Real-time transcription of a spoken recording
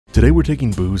Today we're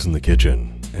taking booze in the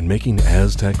kitchen and making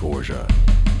Aztec Orgeat.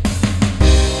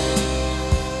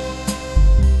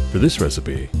 For this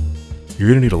recipe, you're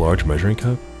going to need a large measuring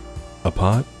cup, a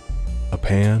pot, a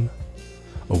pan,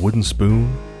 a wooden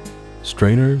spoon,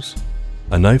 strainers,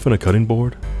 a knife and a cutting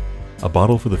board, a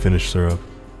bottle for the finished syrup,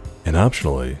 and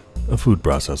optionally, a food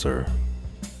processor.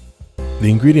 The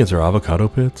ingredients are avocado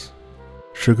pits,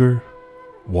 sugar,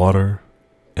 water,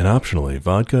 and optionally,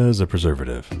 vodka as a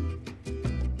preservative.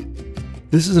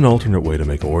 This is an alternate way to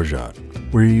make orgeat,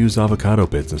 where you use avocado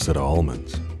pits instead of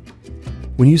almonds.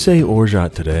 When you say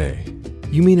orgeat today,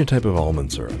 you mean a type of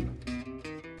almond syrup.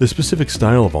 The specific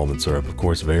style of almond syrup, of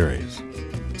course, varies.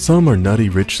 Some are nutty,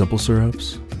 rich, simple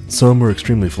syrups, some are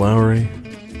extremely flowery,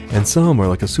 and some are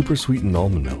like a super sweetened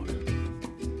almond milk.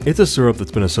 It's a syrup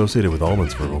that's been associated with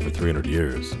almonds for over 300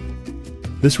 years.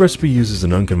 This recipe uses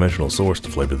an unconventional source to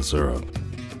flavor the syrup.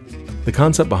 The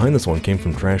concept behind this one came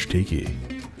from Tiki,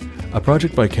 a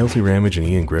project by Kelsey Ramage and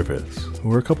Ian Griffiths, who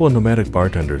were a couple of nomadic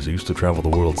bartenders who used to travel the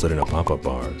world setting up pop-up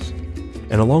bars.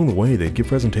 And along the way, they'd give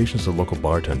presentations to local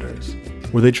bartenders,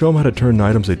 where they'd show them how to turn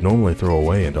items they'd normally throw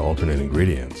away into alternate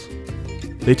ingredients.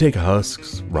 They take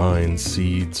husks, rinds,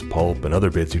 seeds, pulp, and other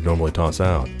bits you'd normally toss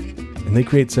out, and they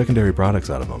create secondary products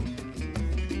out of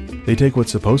them. They take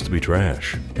what's supposed to be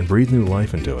trash and breathe new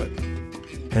life into it,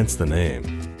 hence the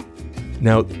name.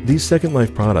 Now, these second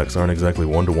life products aren't exactly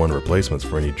one-to-one replacements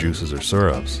for any juices or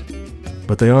syrups,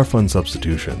 but they are fun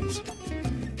substitutions.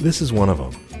 This is one of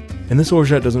them, and this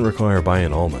orgeat doesn't require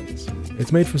buy-in almonds.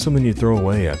 It's made from something you'd throw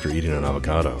away after eating an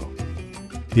avocado.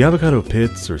 The avocado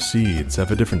pits or seeds have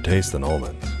a different taste than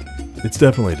almonds. It's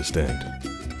definitely distinct,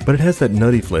 but it has that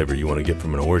nutty flavor you want to get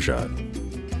from an orgeat.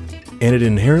 And it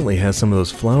inherently has some of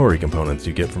those flowery components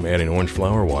you get from adding orange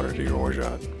flower water to your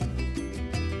orgeat.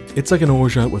 It's like an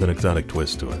orgeat with an exotic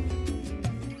twist to it.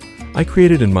 I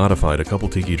created and modified a couple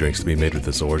tiki drinks to be made with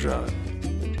this orgeat.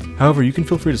 However, you can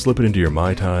feel free to slip it into your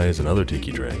Mai Tais and other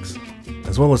tiki drinks,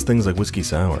 as well as things like whiskey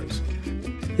sours.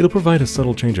 It'll provide a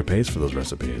subtle change of pace for those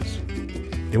recipes.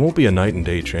 It won't be a night and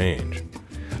day change,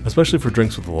 especially for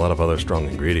drinks with a lot of other strong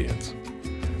ingredients,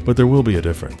 but there will be a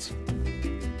difference.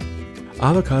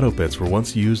 Avocado pits were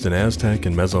once used in Aztec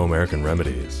and Mesoamerican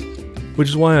remedies, which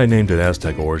is why I named it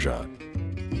Aztec Orgeat.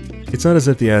 It's not as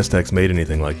if the Aztecs made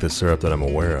anything like this syrup that I'm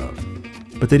aware of,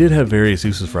 but they did have various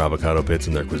uses for avocado pits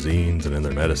in their cuisines and in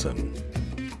their medicine.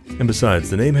 And besides,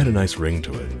 the name had a nice ring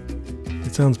to it.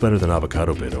 It sounds better than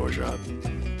avocado pit orgeat.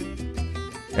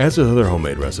 As with other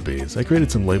homemade recipes, I created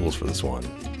some labels for this one,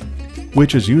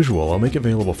 which as usual I'll make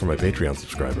available for my Patreon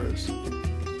subscribers.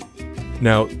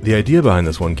 Now, the idea behind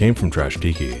this one came from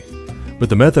Tiki, but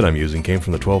the method I'm using came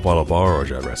from the 12-bottle bar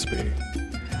orgeat recipe.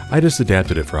 I just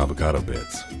adapted it for avocado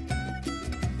pits.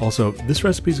 Also, this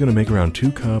recipe is going to make around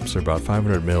 2 cups or about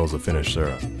 500 ml of finished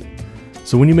syrup.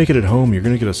 So when you make it at home, you're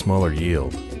going to get a smaller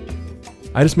yield.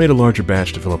 I just made a larger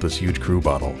batch to fill up this huge crew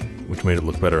bottle, which made it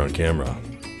look better on camera.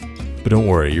 But don't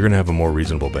worry, you're going to have a more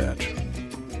reasonable batch.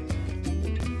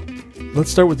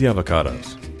 Let's start with the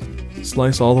avocados.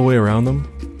 Slice all the way around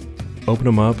them, open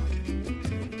them up,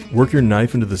 work your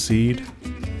knife into the seed,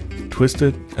 twist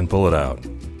it, and pull it out.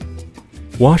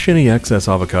 Wash any excess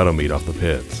avocado meat off the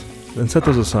pits, then set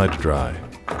those aside to dry.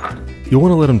 You'll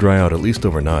want to let them dry out at least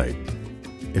overnight,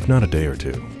 if not a day or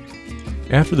two.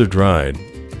 After they're dried,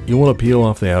 you'll want to peel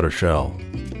off the outer shell.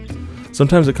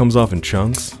 Sometimes it comes off in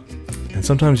chunks, and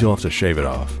sometimes you'll have to shave it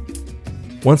off.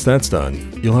 Once that's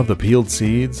done, you'll have the peeled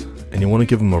seeds, and you'll want to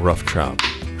give them a rough chop.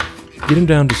 Get them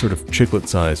down to sort of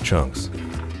chiclet-sized chunks.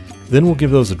 Then we'll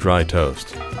give those a dry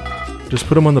toast. Just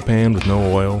put them on the pan with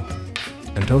no oil,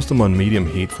 and toast them on medium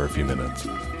heat for a few minutes.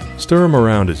 Stir them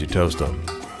around as you toast them.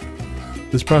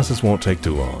 This process won't take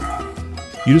too long.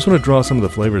 You just want to draw some of the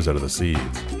flavors out of the seeds,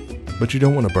 but you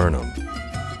don't want to burn them.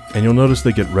 And you'll notice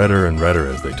they get redder and redder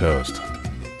as they toast.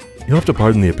 You'll have to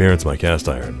pardon the appearance of my cast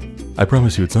iron. I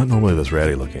promise you it's not normally this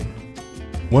ratty looking.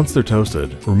 Once they're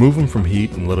toasted, remove them from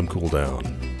heat and let them cool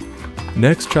down.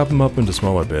 Next, chop them up into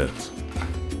smaller bits.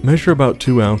 Measure about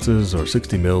 2 ounces or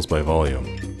 60 ml by volume.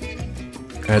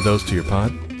 Add those to your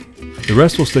pot. The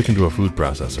rest will stick into a food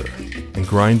processor and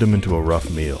grind them into a rough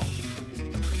meal.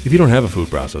 If you don't have a food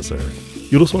processor,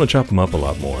 you'll just want to chop them up a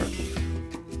lot more.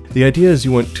 The idea is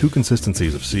you want 2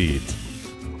 consistencies of seeds.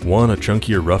 One a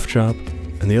chunkier rough chop,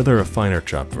 and the other a finer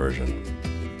chopped version.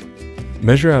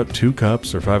 Measure out 2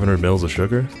 cups or 500 ml of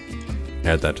sugar,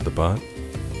 add that to the pot.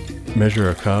 Measure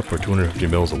a cup or 250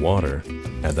 ml of water,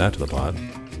 add that to the pot.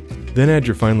 Then add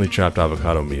your finely chopped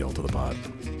avocado meal to the pot.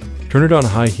 Turn it on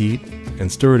high heat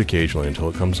and stir it occasionally until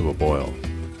it comes to a boil.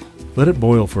 Let it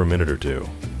boil for a minute or 2.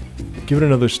 Give it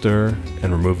another stir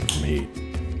and remove it from heat.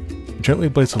 Gently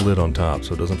place a lid on top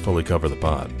so it doesn't fully cover the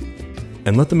pot,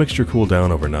 and let the mixture cool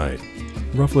down overnight,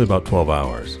 roughly about 12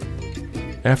 hours.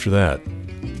 After that,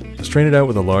 strain it out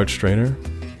with a large strainer.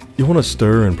 You'll want to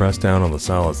stir and press down on the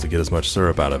solids to get as much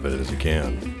syrup out of it as you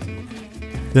can.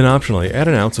 Then optionally, add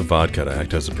an ounce of vodka to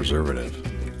act as a preservative,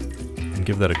 and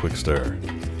give that a quick stir.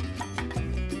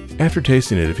 After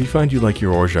tasting it, if you find you like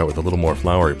your orgeat with a little more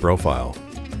flowery profile,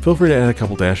 feel free to add a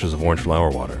couple dashes of orange flower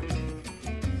water.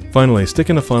 Finally, stick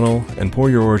in a funnel and pour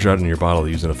your orgeat in your bottle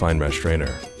using a fine mesh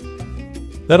strainer.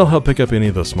 That'll help pick up any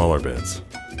of those smaller bits.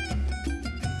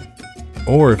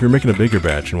 Or if you're making a bigger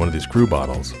batch in one of these crew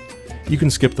bottles, you can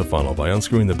skip the funnel by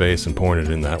unscrewing the base and pouring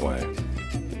it in that way.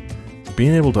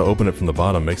 Being able to open it from the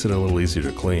bottom makes it a little easier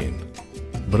to clean,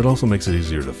 but it also makes it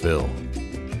easier to fill.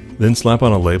 Then slap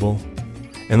on a label,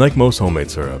 and like most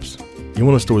homemade syrups, you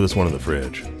want to store this one in the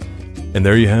fridge. And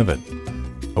there you have it,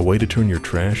 a way to turn your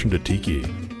trash into Tiki.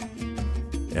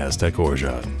 Aztec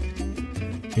Orgeat.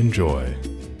 Enjoy.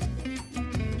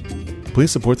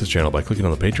 Please support this channel by clicking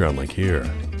on the Patreon link here,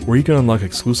 where you can unlock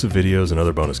exclusive videos and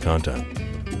other bonus content.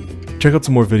 Check out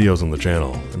some more videos on the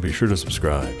channel, and be sure to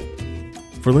subscribe.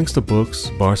 For links to books,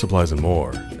 bar supplies, and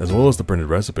more, as well as the printed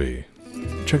recipe,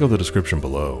 check out the description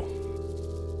below.